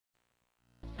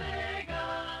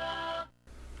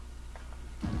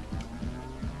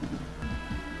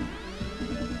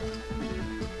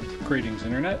Greetings,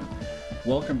 Internet.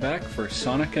 Welcome back for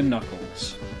Sonic and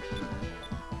Knuckles.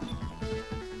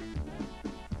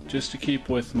 Just to keep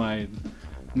with my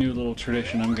new little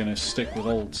tradition, I'm gonna stick with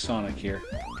old Sonic here.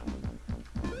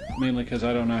 Mainly because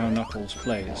I don't know how Knuckles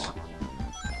plays.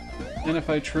 And if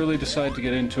I truly decide to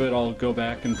get into it, I'll go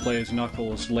back and play as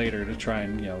Knuckles later to try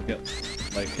and, get,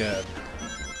 like,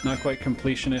 not quite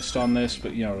completionist on this, but,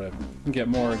 to get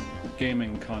more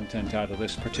gaming content out of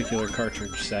this particular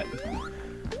cartridge set.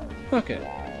 Okay,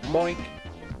 boink.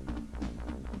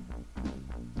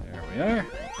 There we are.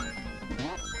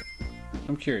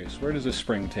 I'm curious, where does this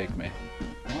spring take me?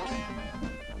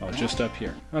 Oh, just up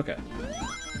here. Okay.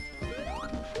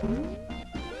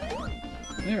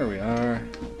 There we are.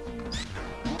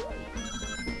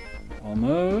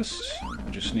 Almost. I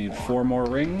just need 4 more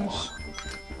rings.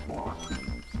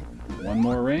 1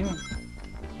 more ring.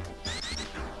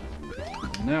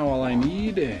 And now all I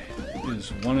need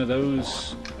is one of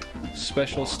those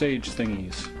special stage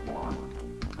thingies.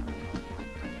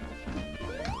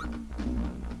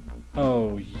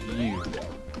 Oh, you.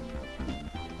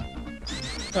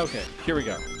 Okay, here we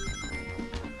go.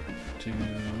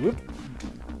 Whoop.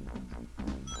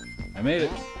 I made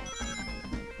it.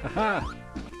 Aha!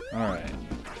 Alright.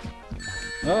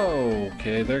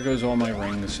 Okay, there goes all my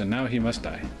rings, and now he must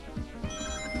die.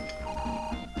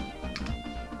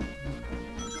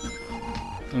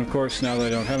 And of course, now that I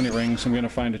don't have any rings, I'm going to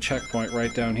find a checkpoint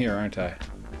right down here, aren't I?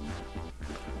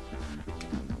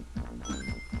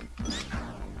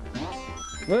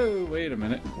 Whoa, wait a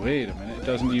minute, wait a minute. It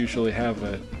doesn't usually have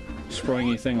a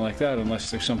springy thing like that unless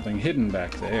there's something hidden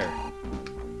back there.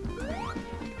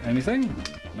 Anything?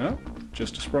 No?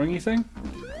 Just a springy thing?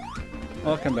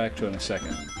 I'll come back to it in a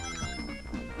second.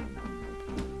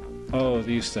 Oh,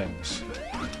 these things.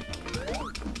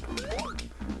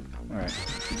 Alright.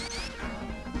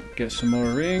 Get some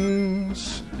more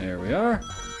rings. There we are.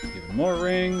 Even more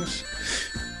rings.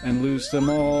 And lose them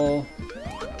all.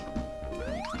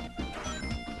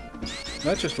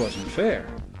 That just wasn't fair.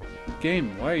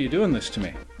 Game, why are you doing this to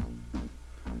me?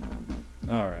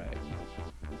 Alright.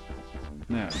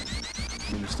 Now,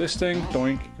 lose this thing.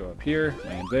 Doink. Go up here.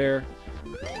 Land there.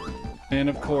 And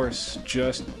of course,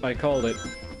 I called it.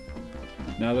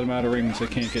 Now that I'm out of rings, I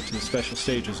can't get to the special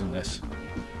stages in this.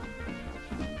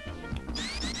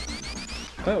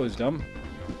 That was dumb.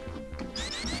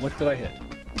 What did I hit?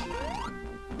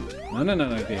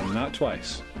 No, game, not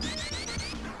twice.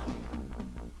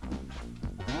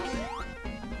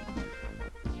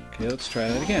 Okay, let's try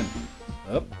that again.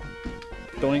 Up.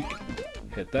 Doink.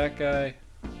 Hit that guy.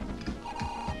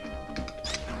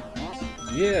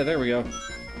 Yeah, there we go.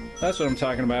 That's what I'm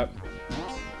talking about.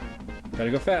 Gotta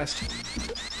go fast.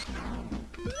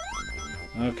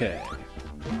 Okay.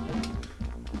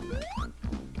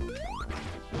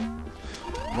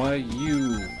 Why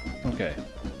you... Okay.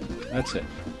 That's it.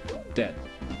 Dead.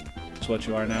 That's what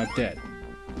you are now, dead.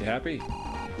 You happy?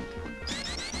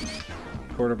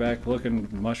 Quarterback looking,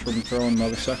 mushroom throwing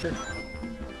mother sucker.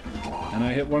 And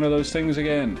I hit one of those things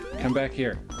again. Come back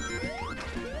here.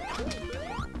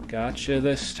 Gotcha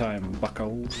this time,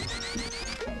 bucko.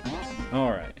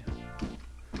 Alright.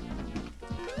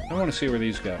 I want to see where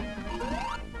these go.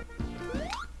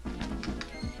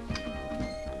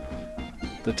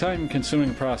 The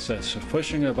time-consuming process of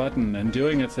pushing a button and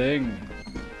doing a thing.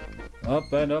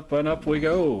 Up and up and up we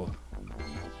go.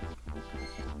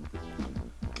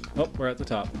 Oh, we're at the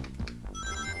top.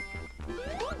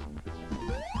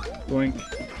 Doink,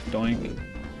 doink,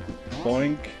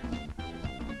 boink.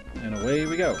 And away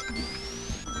we go.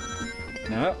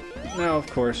 Now, of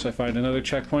course, I find another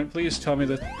checkpoint. Please tell me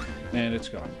that... And it's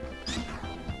gone.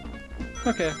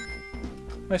 Okay.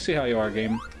 I see how you are,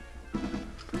 game.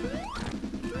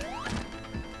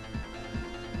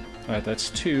 Alright, that's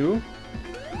 2,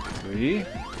 3,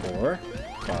 4,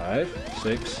 5,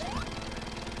 6...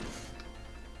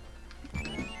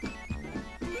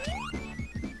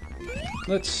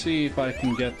 Let's see if I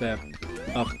can get that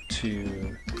up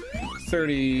to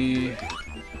 30...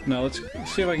 No, let's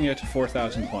see if I can get to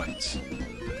 4,000 points.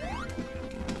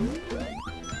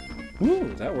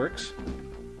 Ooh, that works.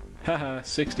 Haha,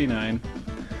 69.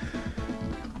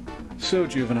 So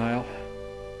juvenile.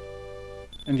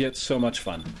 And yet so much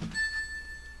fun.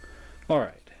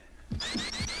 Alright.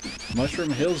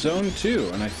 Mushroom Hill Zone 2,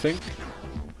 and I think...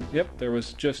 Yep, there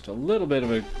was just a little bit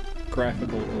of a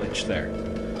graphical glitch there.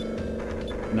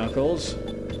 Knuckles?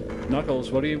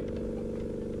 Knuckles, what are you...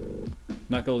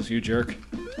 Knuckles, you jerk.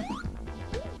 Here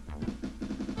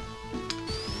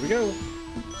we go.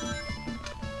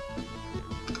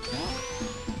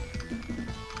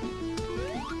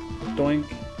 Doink.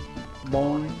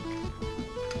 Boing.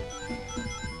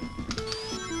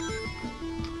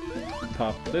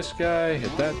 pop this guy,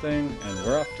 hit that thing, and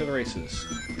we're off to the races.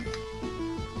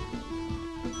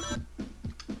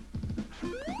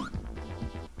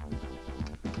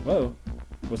 Whoa.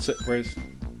 What's it? Where's...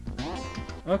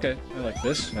 Okay, I like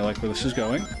this. I like where this is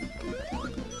going.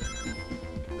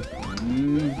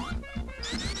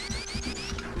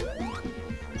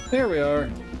 There we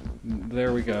are.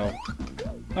 There we go.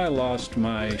 I lost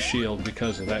my shield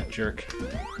because of that jerk.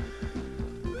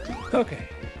 Okay.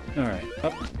 Alright,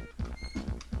 up.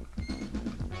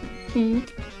 I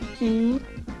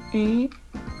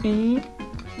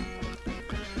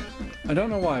don't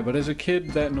know why, but as a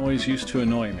kid, that noise used to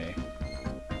annoy me.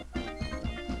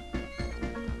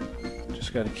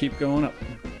 Just gotta keep going up.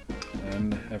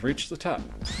 And I've reached the top.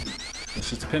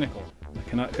 This is the pinnacle. I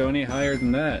cannot go any higher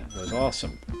than that. It was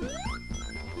awesome.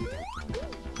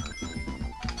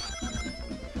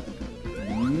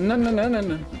 No, no, no, no,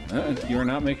 no. You're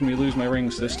not making me lose my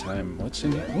rings this time. What's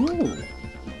in here? Ooh!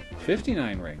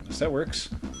 59 rings. That works.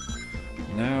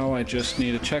 Now I just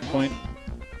need a checkpoint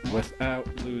without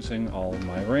losing all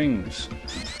my rings.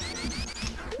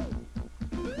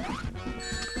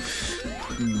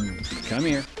 Come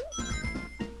here.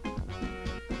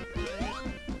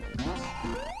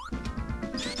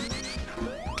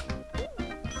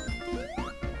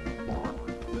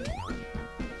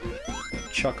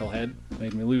 Chucklehead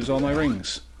made me lose all my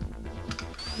rings.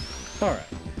 Alright.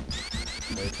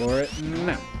 Wait for it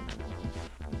now.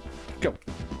 Go.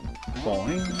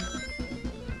 Boing.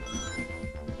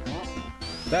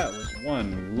 That was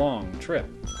one long trip.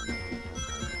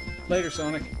 Later,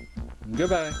 Sonic.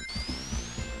 Goodbye.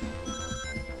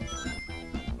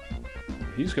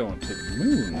 He's going to the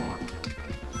moon.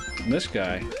 And this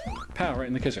guy, pow, right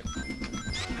in the kisser.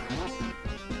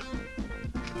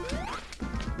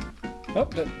 Oh,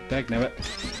 dagnabbit.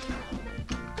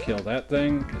 Kill that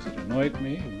thing, because it annoyed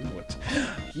me. Ooh, what's...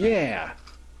 Yeah!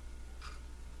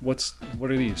 What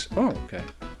are these? Oh, okay.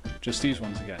 Just these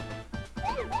ones again.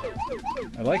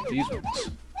 I like these ones.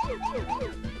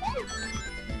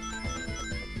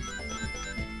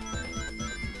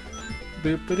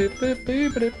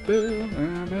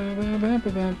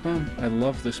 I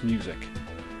love this music.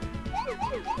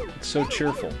 It's so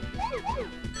cheerful.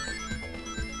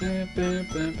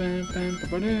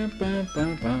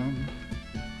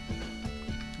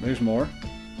 There's more.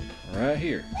 Right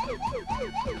here.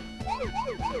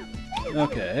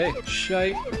 Okay,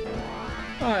 shite.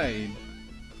 I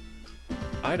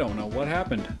don't know what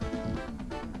happened.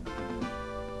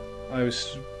 I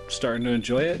was starting to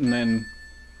enjoy it, and then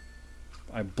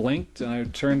I blinked and I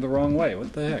turned the wrong way.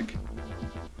 What the heck?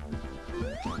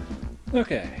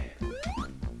 Okay.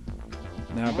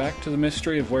 Now back to the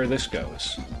mystery of where this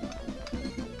goes.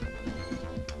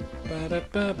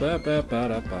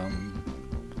 Ba-da-ba-ba-ba-ba-da-bum.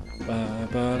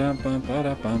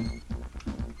 Ba-ba-da-bum-ba-da-bum.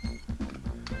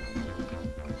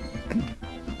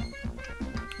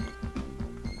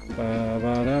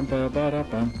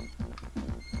 Ba-ba-da-ba-ba-da-bum.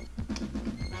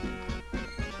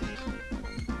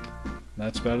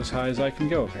 That's about as high as I can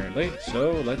go, apparently.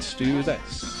 So let's do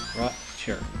this. Right,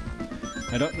 sure.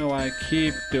 I don't know why I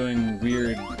keep doing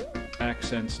weird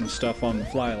accents and stuff on the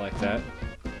fly like that.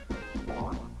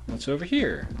 What's over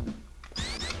here?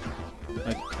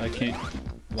 I can't...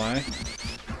 Why?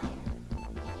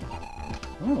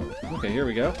 Oh, okay, here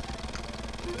we go.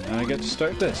 Now I get to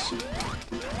start this.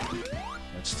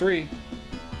 That's 3.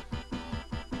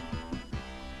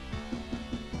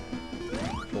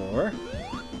 4.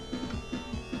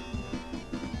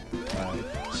 5.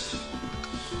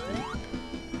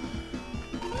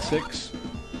 6.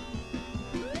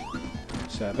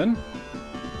 7.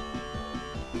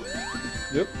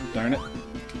 Yep, darn it.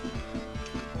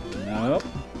 Nope.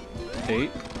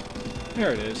 8.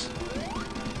 There it is.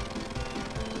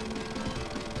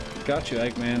 Got you,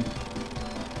 Eggman.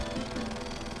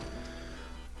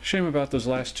 Shame about those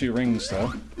last 2 rings,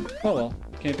 though. Oh well,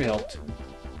 can't be helped.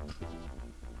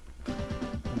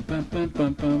 I'm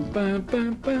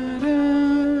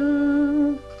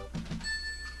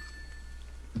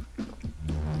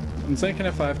thinking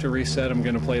if I have to reset, I'm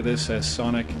going to play this as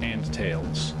Sonic and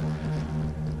Tails.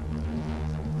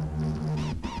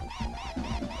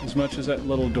 As much as that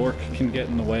little dork can get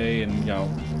in the way and, you know,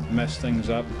 mess things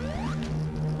up,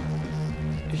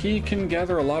 he can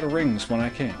gather a lot of rings when I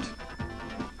can't.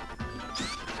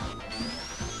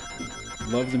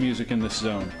 Love the music in this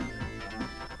zone.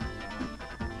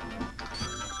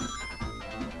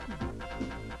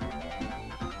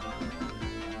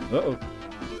 Uh-oh.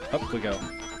 Up we go.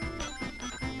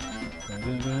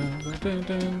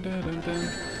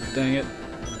 Dang it.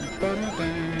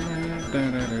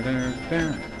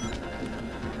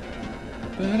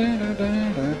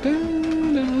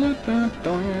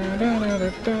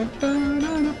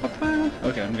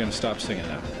 Okay, I'm gonna stop singing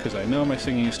now, because I know my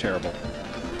singing is terrible.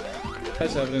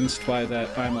 As evidenced by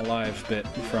that I'm Alive bit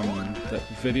from that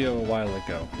video a while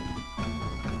ago.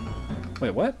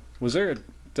 Wait, what? Was there a...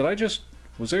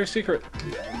 Was there a secret...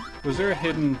 Was there a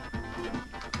hidden...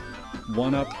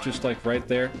 one-up just like right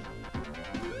there?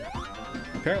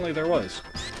 Apparently there was.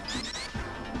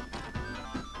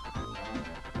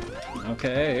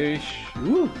 Okay.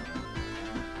 Woo.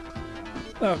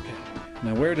 Okay.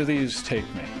 Now where do these take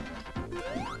me?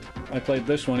 I played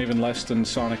this one even less than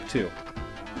Sonic 2.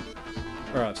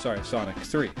 Or, sorry, Sonic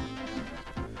 3.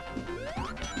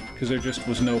 Because there just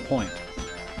was no point.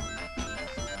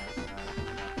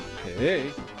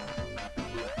 Okay.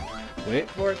 Wait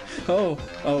for it. Oh,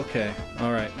 okay.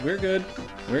 Alright, we're good.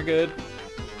 We're good.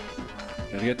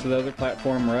 Gotta get to the other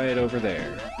platform right over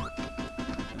there.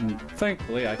 And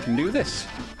thankfully I can do this.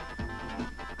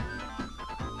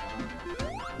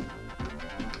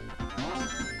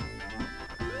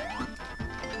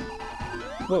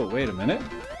 Whoa, wait a minute.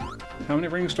 How many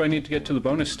rings do I need to get to the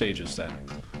bonus stages then?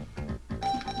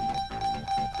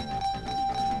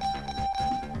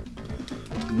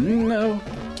 No.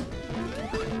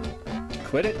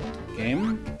 Quit it,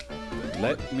 game.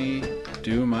 Let me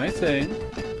do my thing.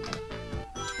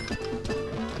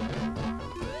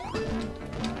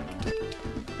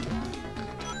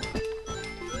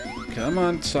 Come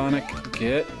on, Sonic.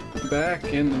 Get back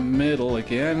in the middle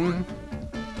again.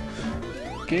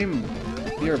 Game,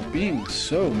 you're being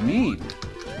so mean.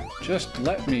 Just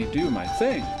let me do my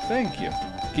thing. Thank you.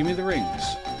 Give me the rings.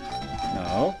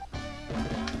 No.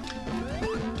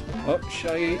 Oh,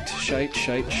 shite, shite,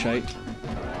 shite, shite.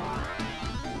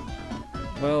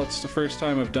 Well, it's the first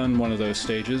time I've done one of those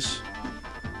stages.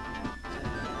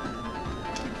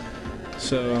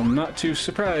 So I'm not too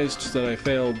surprised that I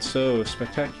failed so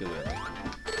spectacularly.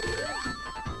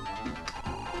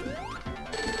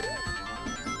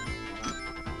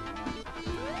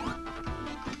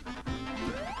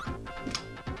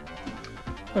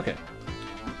 Okay.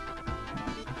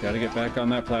 Gotta get back on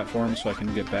that platform so I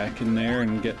can get back in there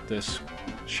and get this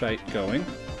shite going.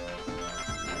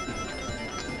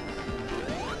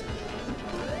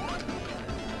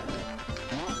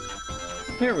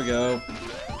 There we go.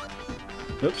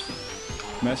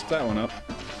 Oops. Messed that one up.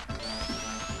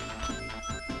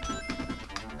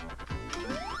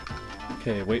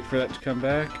 Okay, wait for that to come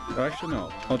back. Oh, actually,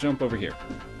 no. I'll jump over here.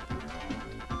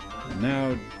 And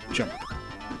now, jump.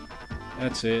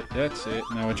 That's it, that's it.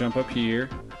 Now I jump up here.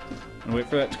 And wait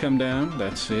for that to come down.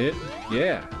 That's it.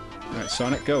 Yeah. Alright,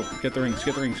 Sonic, go. Get the rings,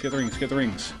 get the rings, get the rings, get the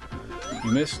rings.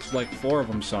 You missed like 4 of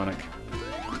them, Sonic.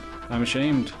 I'm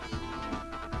ashamed.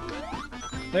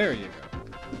 There you go.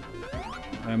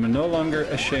 I'm no longer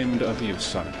ashamed of you,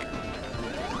 Sonic.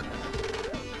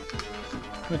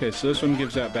 Okay, so this one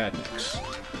gives out bad nicks.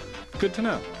 Good to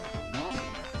know.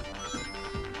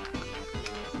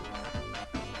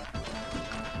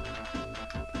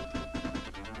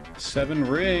 Seven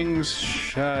rings,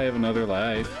 shy of another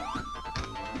life.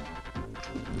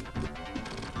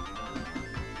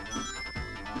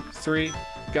 Three,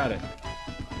 got it.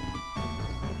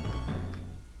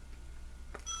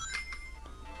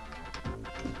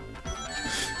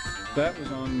 That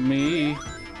was on me.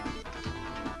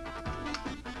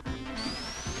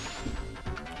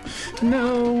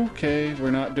 No, okay, we're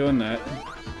not doing that.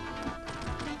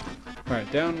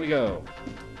 Alright, down we go.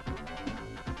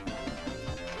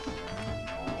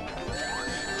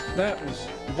 That was...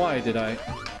 Why did I...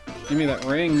 Give me that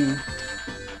ring.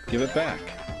 Give it back.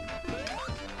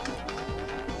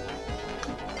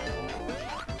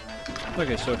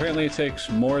 Okay, so apparently it takes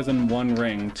more than one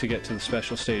ring to get to the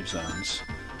special stage zones.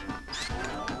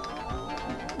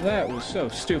 That was so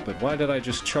stupid. Why did I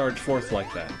just charge forth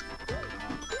like that?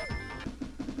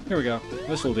 Here we go.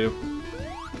 This'll do.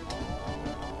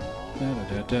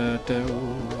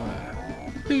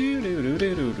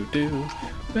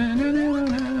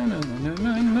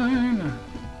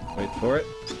 Wait for it.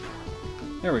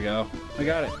 There we go. I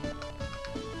got it.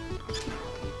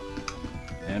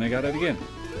 And I got it again.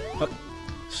 Up.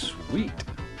 Sweet.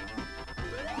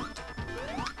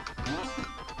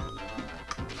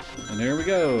 And there we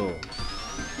go.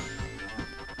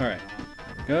 Alright.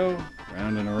 There we go.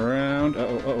 Round and around.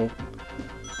 Uh-oh, uh-oh.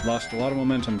 Lost a lot of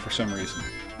momentum for some reason.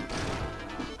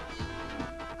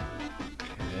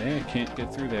 Okay, I can't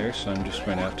get through there, so I'm just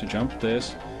going to have to jump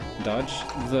this. Dodge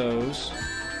those.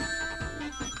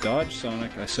 Dodge,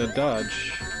 Sonic. I said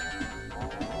dodge.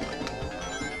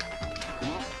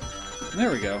 There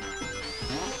we go.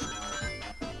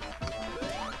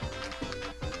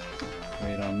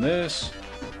 Wait on this.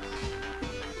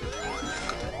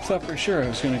 Thought for sure I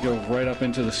was going to go right up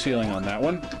into the ceiling on that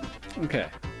one. Okay.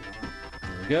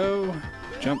 Here we go.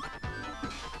 Jump.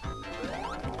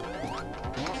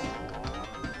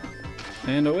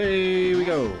 And away we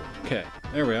go. Okay,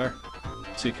 there we are.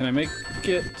 Let's see, can I make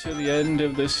it to the end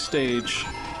of this stage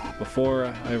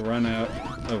before I run out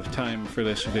of time for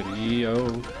this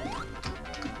video?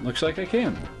 Looks like I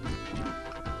can.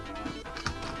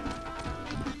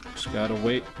 Just gotta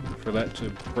wait for that to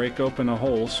break open a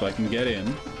hole so I can get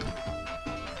in.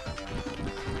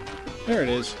 There it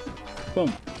is.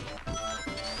 Boom.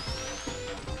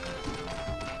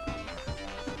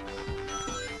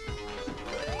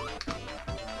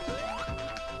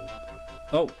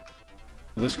 Oh,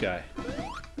 this guy.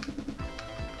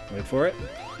 Wait for it.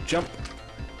 Jump.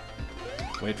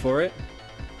 Wait for it.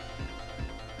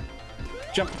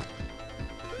 Jump.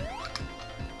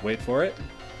 Wait for it.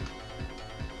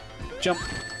 Jump.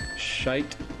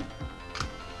 Shite.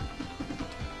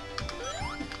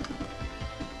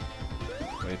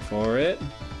 Wait for it.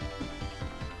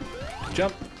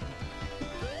 Jump.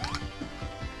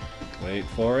 Wait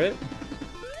for it.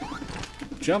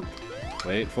 Jump.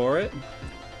 Wait for it.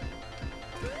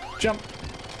 Jump!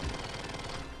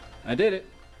 I did it.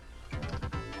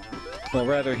 Well,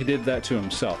 rather, he did that to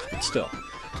himself, but still.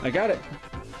 I got it!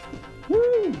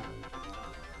 Woo!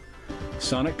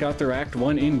 Sonic got their Act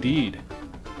 1 indeed.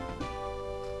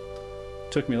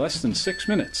 Took me less than 6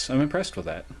 minutes. I'm impressed with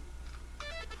that.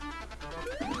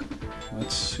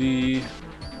 Let's see...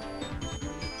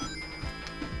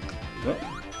 Oh.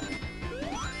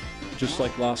 Just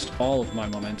like lost all of my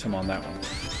momentum on that one.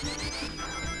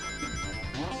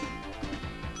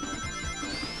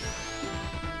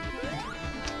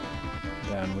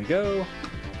 Down we go,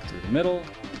 through the middle.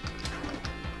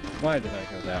 Why did I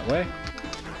go that way?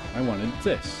 I wanted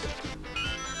this.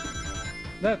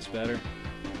 That's better.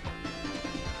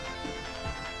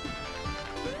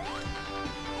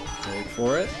 Wait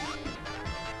for it.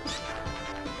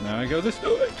 Now I go this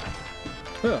way.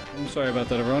 Oh, I'm sorry about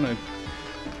that, everyone. I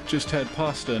just had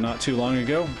pasta not too long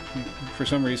ago. For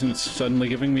some reason, it's suddenly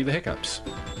giving me the hiccups.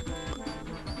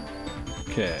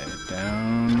 Okay,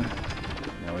 down.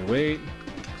 Now we wait.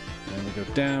 Then we go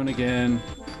down again.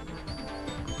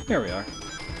 There we are.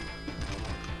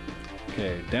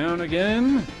 Okay, down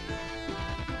again.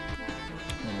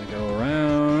 Then we go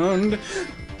around.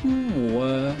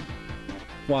 What?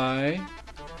 Why?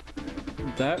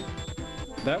 That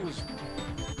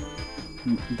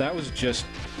was just...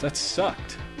 That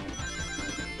sucked.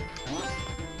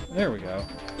 There we go.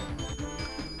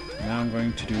 Now I'm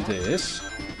going to do this.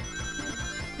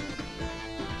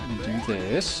 And do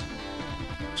this.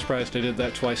 Surprised I did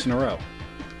that twice in a row.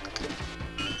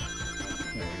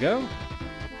 There we go.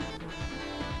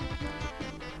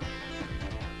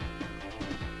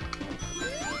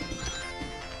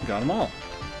 Got them all.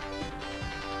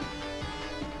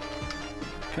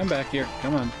 Come back here.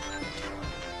 Come on.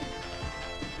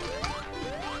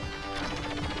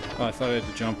 Oh, I thought I had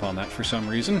to jump on that for some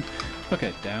reason.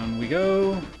 Okay, down we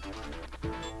go.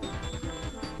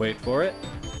 Wait for it.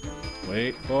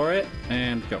 Wait for it.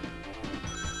 And go.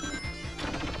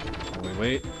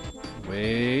 Wait.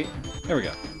 Wait. There we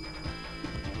go.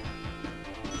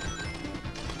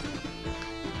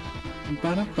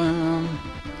 Ba-da-bum.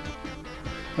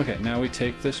 Okay, now we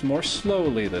take this more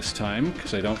slowly this time,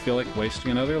 because I don't feel like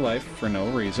wasting another life for no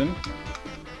reason.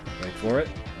 Wait for it.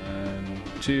 1,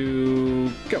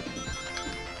 2, go!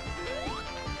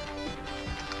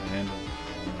 And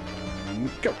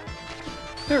 1, go!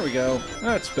 There we go.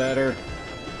 That's better.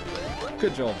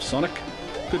 Good job, Sonic.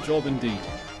 Good job indeed.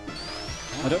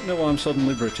 I don't know why I'm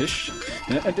suddenly British.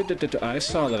 I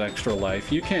saw that extra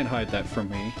life. You can't hide that from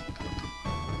me.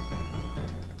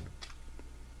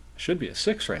 Should be a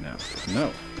 6 right now.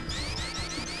 No.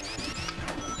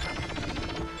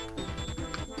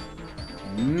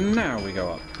 Now we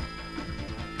go up.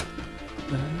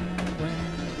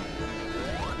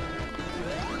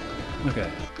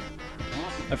 Okay.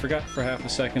 I forgot for half a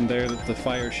second there that the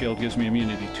fire shield gives me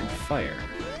immunity to fire.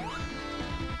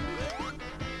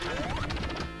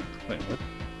 Wait, what?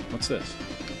 What's this?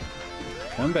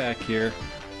 Come back here.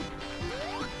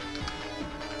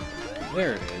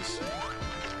 There it is.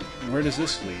 Where does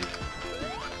this lead?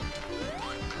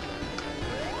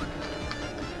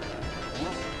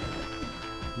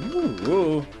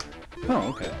 Ooh. Oh,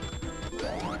 okay.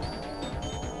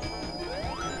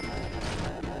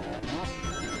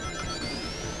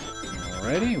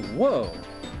 Alrighty. Whoa.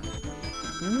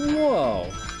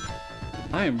 Whoa.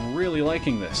 I am really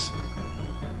liking this.